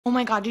Oh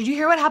my god, did you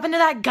hear what happened to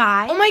that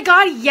guy? Oh my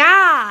god,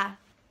 yeah!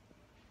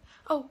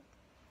 Oh.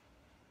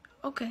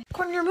 Okay.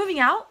 Courtney, you're moving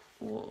out?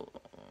 Whoa.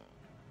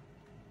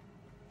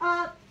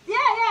 Yeah,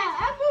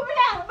 I'm moving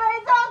out, but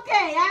it's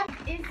okay.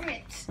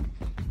 Is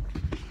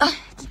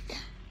it?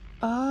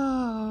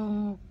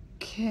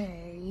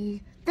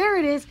 Okay. There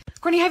it is.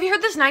 Courtney, have you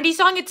heard this 90s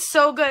song? It's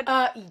so good.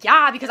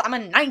 Yeah, because I'm a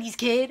 90s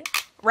kid.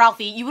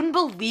 Ralphie, you wouldn't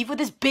believe what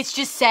this bitch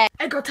just said.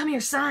 Hey girl, tell me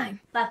your sign.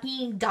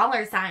 Fucking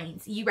dollar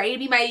signs. You ready to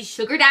be my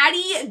sugar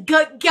daddy?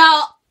 Good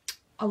girl.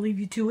 I'll leave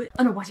you to it.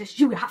 Oh no, watch this.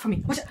 You get hot for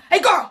me. Watch it.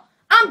 Hey girl,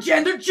 I'm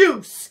gender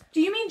juice.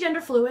 Do you mean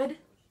gender fluid?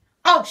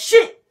 Oh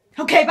shit.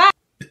 Okay, bye.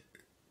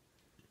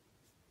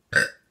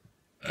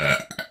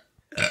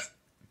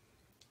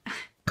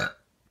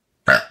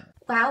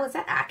 Wow, is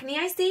that acne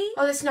I see?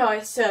 Oh, no,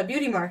 it's a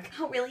beauty mark.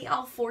 Oh, really?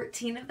 All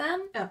 14 of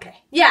them?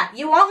 Okay. Yeah,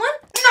 you want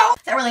one? No!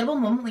 It's that relatable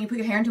moment when you put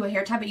your hair into a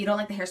hair tie, but you don't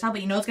like the hairstyle, but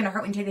you know it's gonna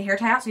hurt when you take the hair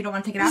tie out, so you don't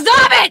want to take it out.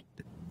 Stop it!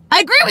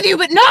 I agree with you,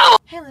 but no!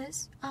 Hey,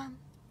 Liz,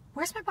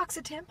 where's my box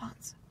of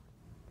tampons?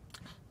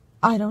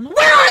 I don't know.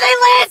 Where are they,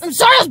 Liz? I'm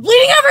sorry, I was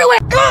bleeding everywhere!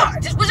 God, I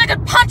just wish I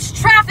could punch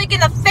traffic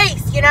in the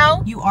face, you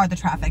know? You are the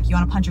traffic. You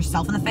want to punch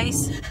yourself in the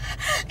face?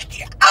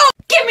 Oh!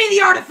 Give me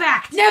the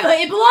artifact! Never!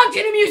 It belongs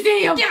in a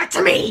museum! Give it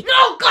to me!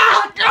 No,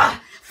 God!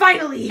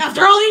 Finally!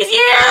 After all these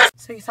years!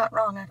 So you thought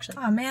wrong, actually.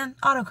 Oh, man.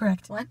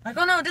 Autocorrect. What? Like,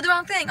 oh no, did the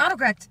wrong thing.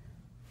 Autocorrect.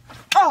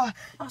 Oh,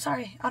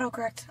 sorry.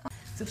 Autocorrect.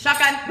 So the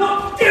shotgun.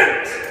 No,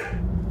 damn it!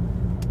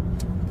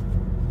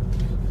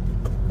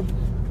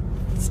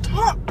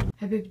 Stop!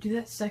 Hey, babe, do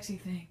that sexy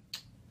thing.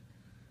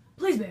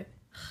 Please, babe.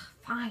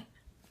 Fine.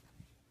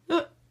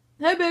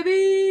 Hey,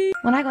 baby!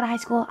 When I go to high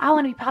school, I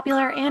want to be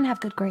popular and have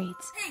good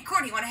grades. Hey,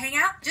 Courtney, wanna hang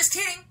out? Just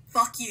kidding.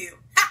 Fuck you.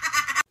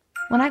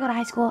 When I go to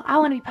high school, I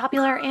want to be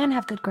popular and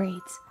have good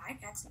grades.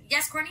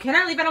 Yes, Courtney? Can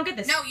I leave? I don't get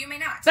this. No, you may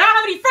not. But I don't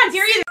have any friends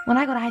here either! When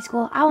I go to high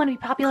school, I want to be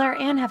popular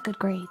and have good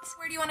grades.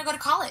 Where do you want to go to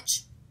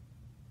college?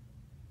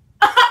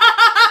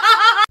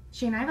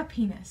 Shane, I have a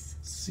penis.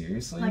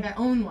 Seriously? Like, I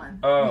own one.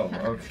 Oh,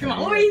 okay. Come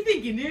on, what are you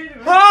thinking, dude?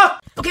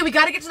 Okay, we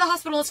gotta get to the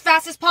hospital as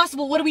fast as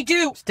possible. What do we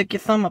do? Stick your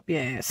thumb up your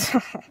ass.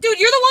 Dude,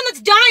 you're the one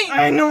that's dying!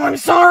 I know, I'm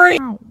sorry!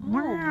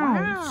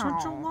 Wow.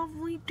 Such a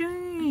lovely day.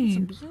 It's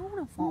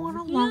beautiful. What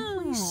a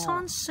lovely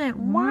sunset.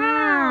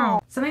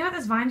 Wow. Something about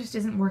this vine just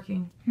isn't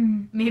working.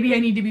 Maybe I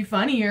need to be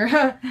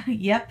funnier.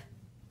 Yep.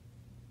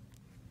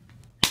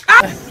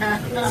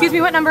 Excuse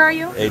me, what number are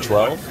you?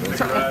 A12?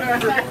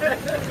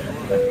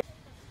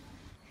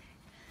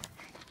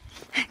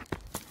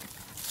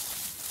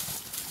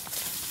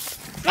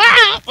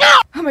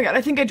 Oh my god,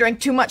 I think I drank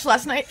too much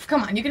last night.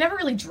 Come on, you can never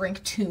really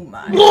drink too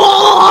much.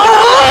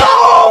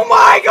 Oh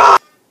my god!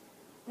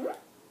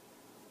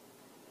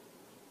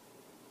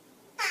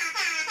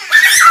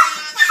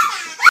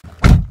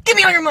 Give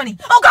me all your money.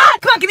 Oh god!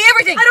 Come on, give me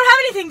everything. I don't have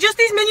anything, just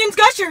these Minions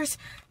gushers.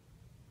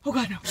 Oh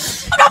god, no.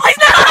 Oh god, please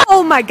no!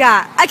 Oh my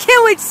god, I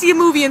can't wait to see a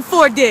movie in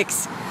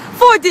 4DX.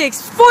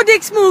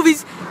 4DX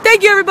movies.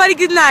 Thank you everybody,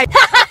 good night.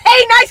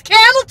 Hey, nice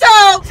camel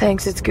toe!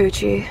 Thanks, it's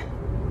Gucci.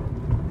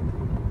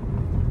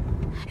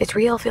 It's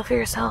real, feel for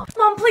yourself.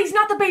 Mom, please,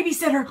 not the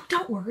babysitter.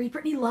 Don't worry,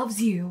 Brittany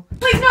loves you.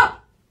 Please, no!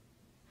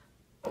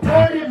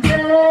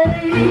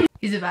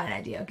 Here's a fine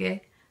idea,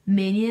 okay?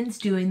 Minions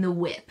doing the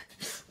whip.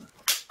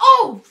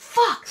 Oh,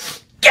 fuck!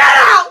 Get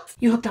out!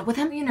 You hooked up with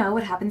him? You know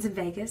what happens in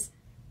Vegas.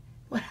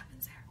 What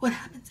happens there? What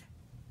happens there?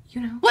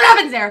 You know? What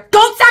happens there?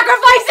 Don't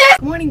sacrifice it!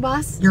 Good morning,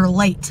 boss. You're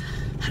late.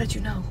 How did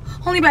you know?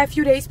 Only by a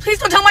few days. Please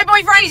don't tell my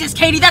boyfriend. Jesus,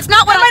 Katie, that's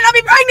not what I might not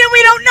be pregnant,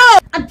 we don't know!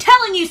 I'm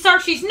telling you, sir,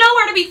 she's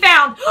nowhere to be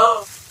found!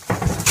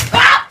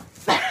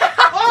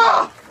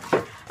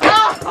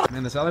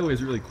 Man, this alleyway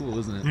is really cool,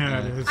 isn't it? Yeah,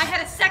 it is. I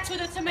had a sex with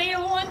a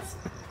tomato once.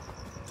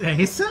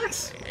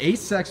 A-sex?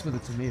 A-sex with a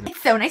tomato.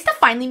 It's so nice to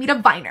finally meet a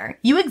viner.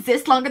 You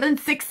exist longer than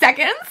 6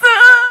 seconds.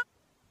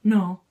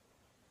 No.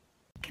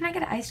 Can I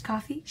get an iced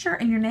coffee? Sure,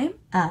 and your name?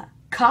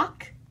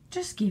 Cock?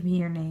 Just give me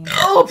your name.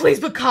 Oh,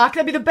 please, but cock.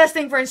 That'd be the best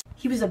thing for us.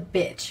 He was a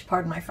bitch.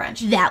 Pardon my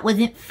French. That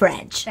wasn't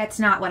French. That's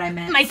not what I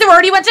meant. My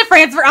sorority went to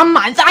France for a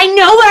month. I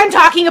know what I'm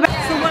talking about.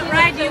 So what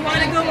ride do you want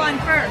to go on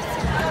first?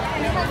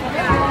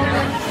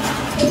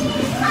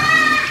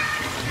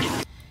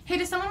 Hey,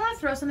 does someone want to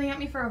throw something at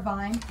me for a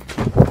vine?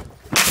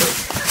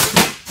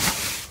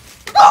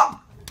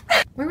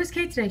 Where was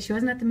Kate today? She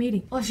wasn't at the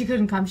meeting. Well, if she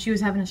couldn't come, she was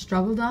having a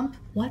struggle dump.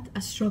 What?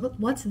 A struggle?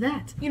 What's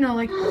that? You know,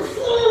 like...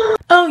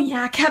 Oh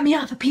yeah, cut me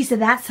off a piece of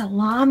that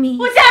salami.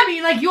 What's that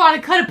mean? Like you want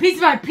to cut a piece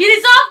of my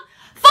penis off?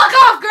 Fuck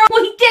off, girl!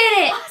 We did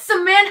it!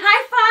 Awesome, man.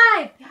 High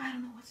five! Yeah, I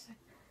don't know what's that.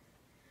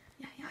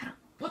 Yeah, I don't...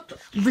 What the...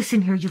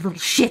 Listen here, you little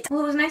shit.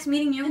 Well, it was nice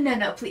meeting you.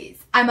 No,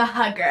 please. I'm a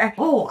hugger.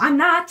 Oh, I'm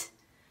not.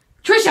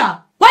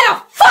 Trisha, why the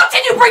fuck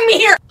did you bring me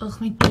here? Ugh,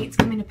 my date's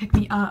coming to pick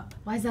me up.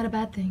 Why is that a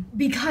bad thing?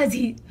 Because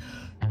he...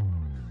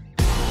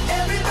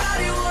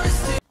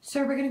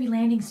 Sir, we're gonna be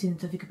landing soon,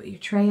 so if you could put your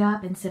tray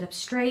up and sit up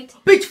straight.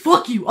 Bitch,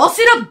 fuck you. I'll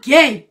sit up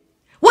gay.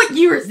 What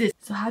year is this?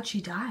 So how'd she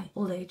die?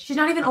 Old age? She's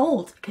not even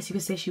old. Because you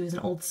could say she was an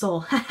old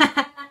soul.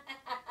 I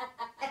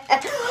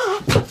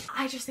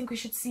just think we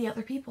should see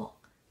other people.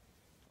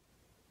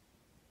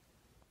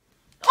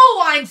 Oh,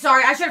 fine,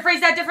 sorry. I should have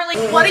phrased that differently.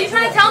 What are you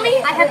trying to tell me?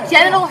 I have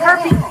genital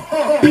herpes.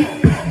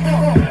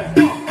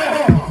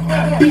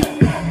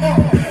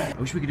 I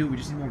wish we could do it. We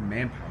just need more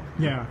manpower.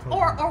 Yeah.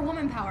 Or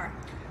woman power.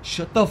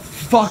 Shut the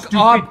fuck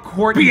up,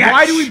 Courtney. bitch.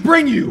 Why do we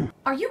bring you?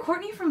 Are you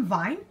Courtney from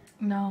Vine?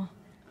 No.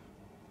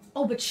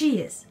 Oh, but she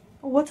is.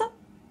 What's up?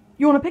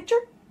 You want a picture?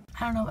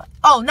 I don't know about.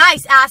 Oh,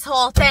 nice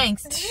asshole.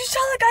 Thanks. Did you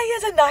tell the guy he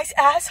has a nice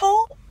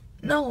asshole?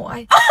 No,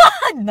 I.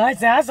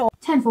 Nice asshole.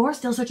 10-4,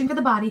 still searching for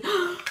the body.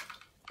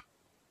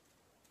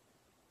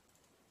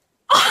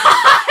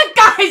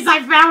 Guys,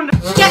 I found him.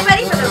 Get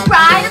ready for the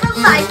ride of a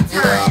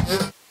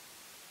lifetime.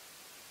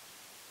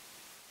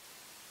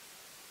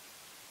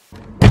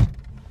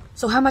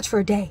 So how much for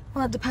a day?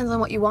 Well, it depends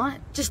on what you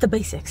want. Just the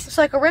basics. It's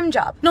like a rim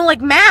job. No,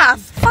 like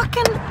math.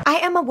 Fucking. I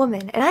am a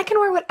woman, and I can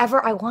wear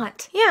whatever I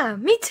want. Yeah,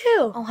 me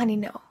too. Oh, honey,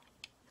 no.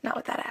 Not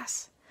with that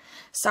ass.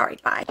 Sorry,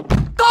 bye.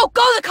 Go,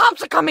 go, the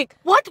cops are coming.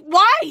 What?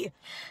 Why?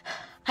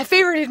 I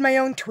favorited my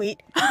own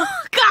tweet.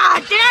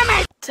 God damn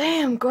it.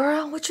 Damn,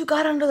 girl, what you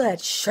got under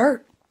that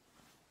shirt?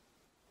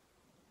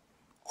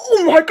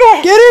 Oh my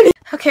God. Get in here.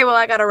 Okay, well,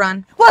 I gotta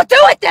run. Well, do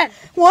it then.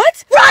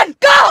 What? Run,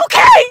 go,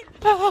 okay.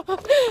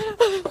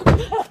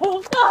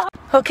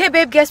 Okay,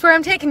 babe, guess where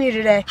I'm taking you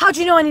today? How'd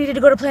you know I needed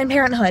to go to Planned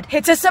Parenthood?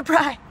 It's a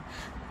surprise.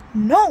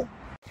 No.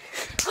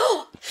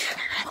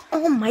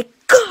 Oh my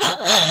God.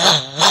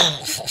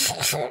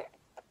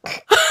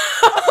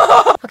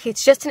 Okay,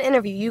 it's just an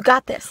interview. You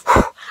got this.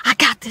 I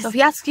got this. So if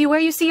he asks you where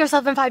you see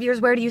yourself in 5 years,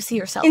 where do you see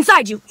yourself?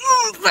 Inside you.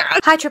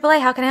 Hi,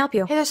 AAA, how can I help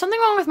you? Hey, there's something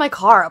wrong with my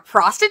car. A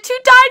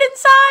prostitute died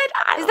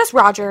inside? Is this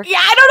Roger?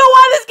 Yeah, I don't know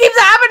why this keeps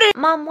happening.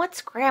 Mom,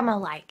 what's Grandma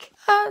like?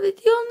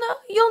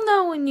 You'll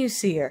know when you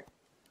see her.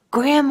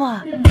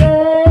 Grandma.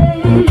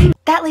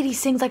 That lady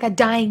sings like a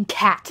dying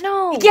cat.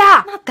 No.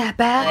 Yeah. Not that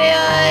bad.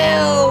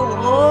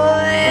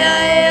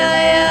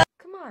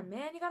 Come on,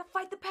 man. You gotta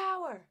fight the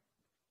power.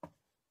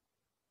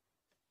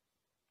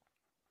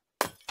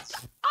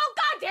 Oh,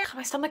 God damn.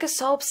 My stomach is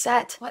so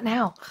upset. What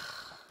now?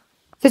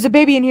 There's a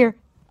baby in here.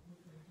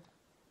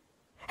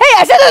 Hey,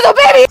 I said there's a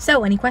baby!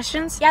 So, any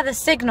questions? Yeah, the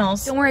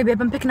signals. Don't worry,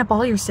 babe. I'm picking up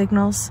all your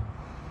signals.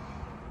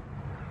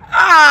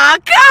 Ah,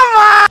 come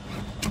on!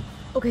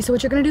 Okay, so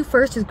what you're gonna do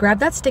first is grab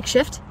that stick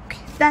shift.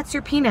 Okay. That's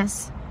your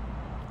penis.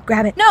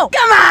 Grab it. No!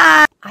 Come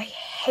on! I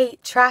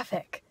hate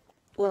traffic.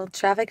 Well,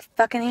 traffic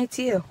fucking hates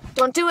you.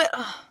 Don't do it.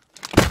 Ugh.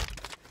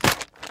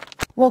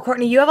 Well,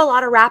 Courtney, you have a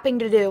lot of rapping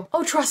to do.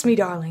 Oh, trust me,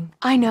 darling.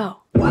 I know.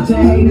 Watch your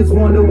haters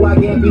wonder why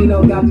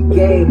Gambino got the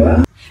game,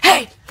 huh?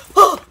 Hey!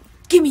 Oh,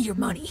 give me your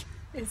money.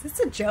 Is this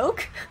a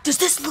joke? Does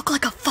this look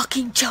like a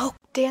fucking joke?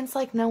 Dance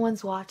like no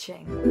one's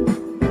watching.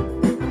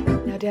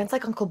 Now dance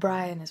like Uncle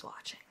Brian is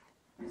watching.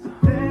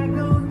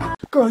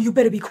 Girl, you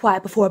better be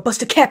quiet before I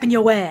bust a cap in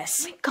your ass.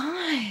 Oh my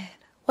God.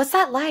 What's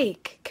that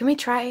like? Can we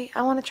try?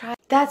 I want to try.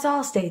 That's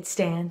all, state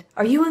stand.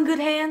 Are you in good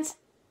hands?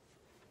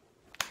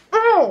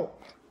 Oh!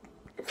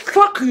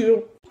 Fuck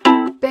you.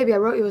 Baby, I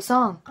wrote you a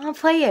song. I'll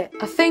play it.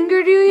 I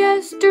fingered you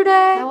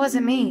yesterday. That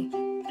wasn't me.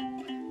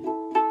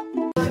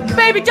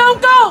 Baby,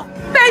 don't go!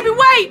 Baby,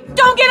 wait!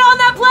 Don't get on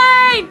that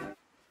plane!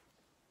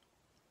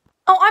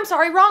 Oh, I'm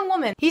sorry, wrong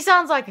woman. He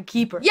sounds like a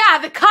keeper. Yeah,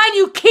 the kind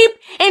you keep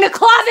in a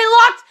closet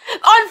locked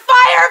on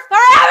fire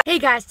forever! Hey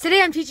guys,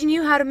 today I'm teaching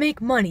you how to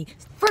make money.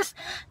 First...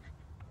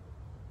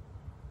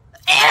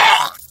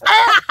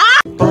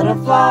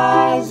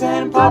 Butterflies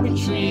and poppy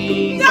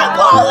trees.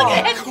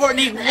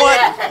 Courtney,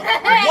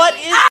 what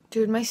is?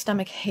 Dude, my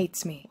stomach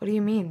hates me. What do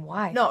you mean?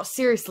 Why? No,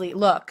 seriously,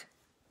 look.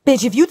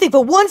 Bitch, if you think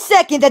for 1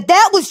 second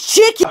that was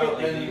chicken...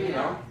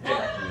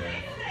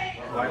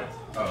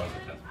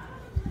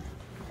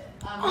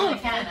 I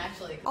can,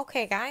 actually.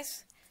 Okay,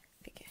 guys.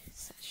 I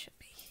guess that should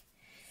be.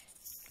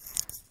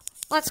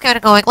 Let's get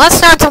it going. Let's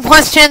start some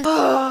questions.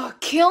 Ugh,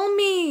 kill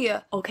me.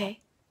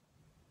 Okay.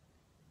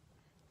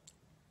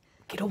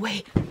 Get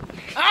away.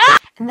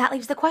 And that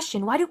leaves the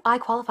question, why do I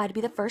qualify to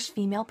be the first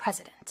female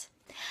president?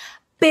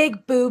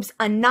 Big boobs,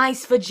 a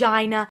nice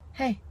vagina.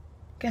 Hey,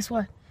 guess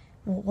what?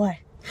 What?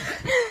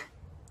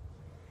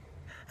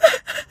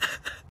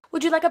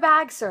 Would you like a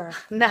bag, sir?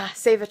 Nah,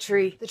 save a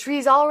tree. The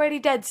tree's already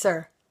dead,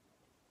 sir.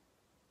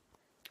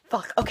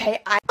 Fuck,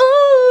 okay,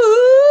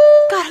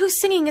 Ooh! God, who's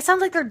singing? It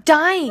sounds like they're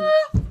dying.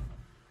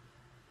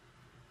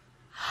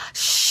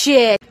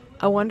 Shit.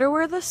 I wonder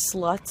where the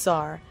sluts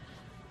are.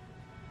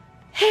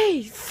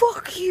 Hey,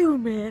 fuck you,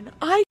 man.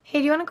 Hey,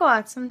 do you want to go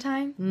out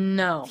sometime?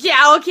 No.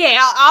 Yeah, okay,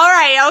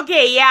 alright,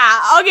 okay,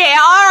 yeah. Okay,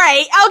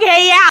 alright,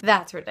 okay, yeah.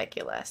 That's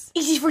ridiculous.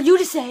 Easy for you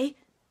to say.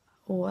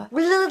 What?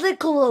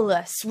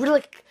 Ridiculous.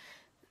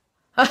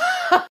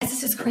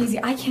 This is crazy.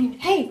 I can't.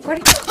 Hey,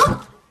 Freddie.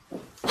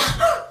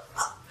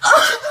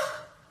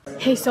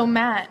 Hey, so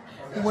Matt,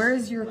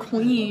 where's your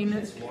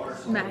queen?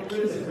 Matt.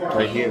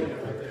 Right here.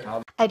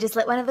 I just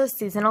lit one of those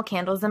seasonal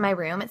candles in my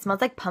room. It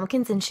smells like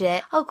pumpkins and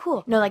shit. Oh,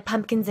 cool. No, like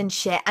pumpkins and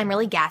shit. I'm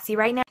really gassy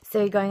right now. So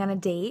you're going on a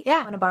date? Yeah.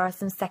 Want to borrow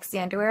some sexy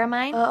underwear of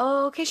mine?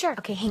 Oh, okay, sure.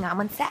 Okay, hang on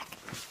one sec.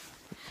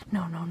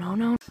 No.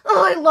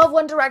 Oh, I love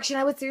One Direction.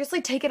 I would seriously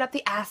take it up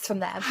the ass from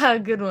them.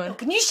 Good one.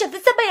 Can you shove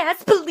this up my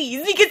ass,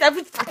 please? Because I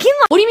would fucking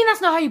love. What do you mean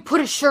that's not how you put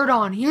a shirt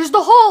on? Here's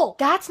the hole.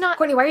 That's not.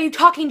 Courtney, why are you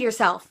talking to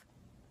yourself?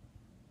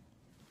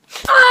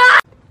 Ah!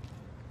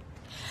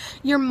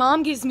 Your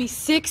mom gives me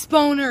 6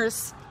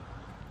 boners.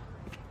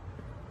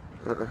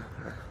 I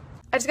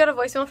just got a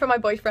voicemail from my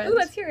boyfriend. Ooh,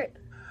 let's hear it.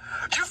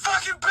 You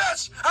fucking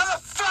bitch! How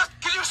the fuck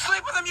can you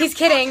sleep with him? He's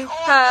kidding.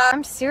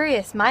 I'm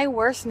serious. My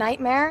worst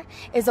nightmare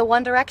is a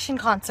One Direction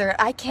concert.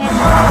 I can't.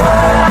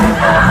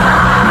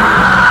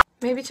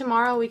 Maybe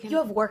tomorrow we can. You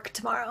have work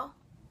tomorrow.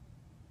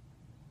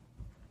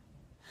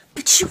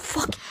 But you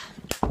fuck.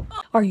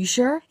 Are you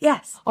sure?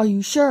 Yes. Are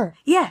you sure?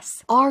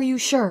 Yes. Are you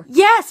sure?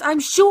 Yes,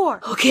 I'm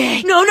sure.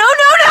 Okay. No.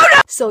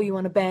 So you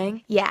want to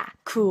bang? Yeah.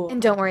 Cool.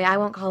 And don't worry, I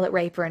won't call it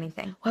rape or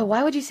anything. Well,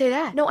 why would you say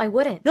that? No, I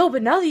wouldn't. No,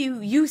 but now that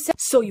you said.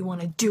 So you want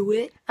to do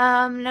it?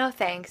 No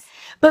thanks.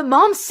 But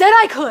Mom said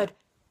I could.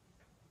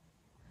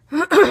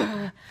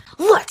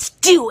 Let's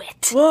do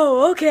it.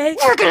 Whoa, okay.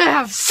 We're gonna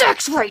have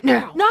sex right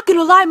now. Not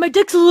gonna lie, my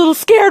dick's a little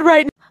scared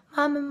right now.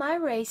 Mom, am I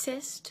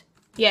racist?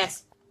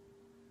 Yes.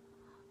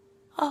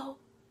 Oh.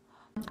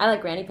 I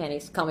like granny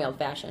panties. Call me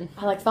old-fashioned.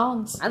 I like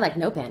thongs. I like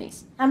no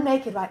panties. I'm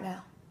naked right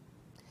now.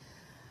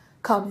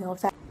 Call me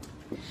old-fashioned.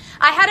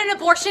 I had an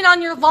abortion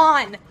on your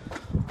lawn.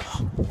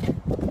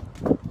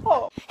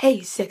 Hey,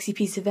 you sexy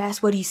piece of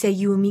ass, what do you say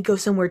you and me go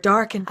somewhere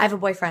dark and I have a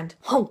boyfriend?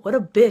 Oh, what a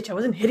bitch. I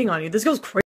wasn't hitting on you. This girl's crazy.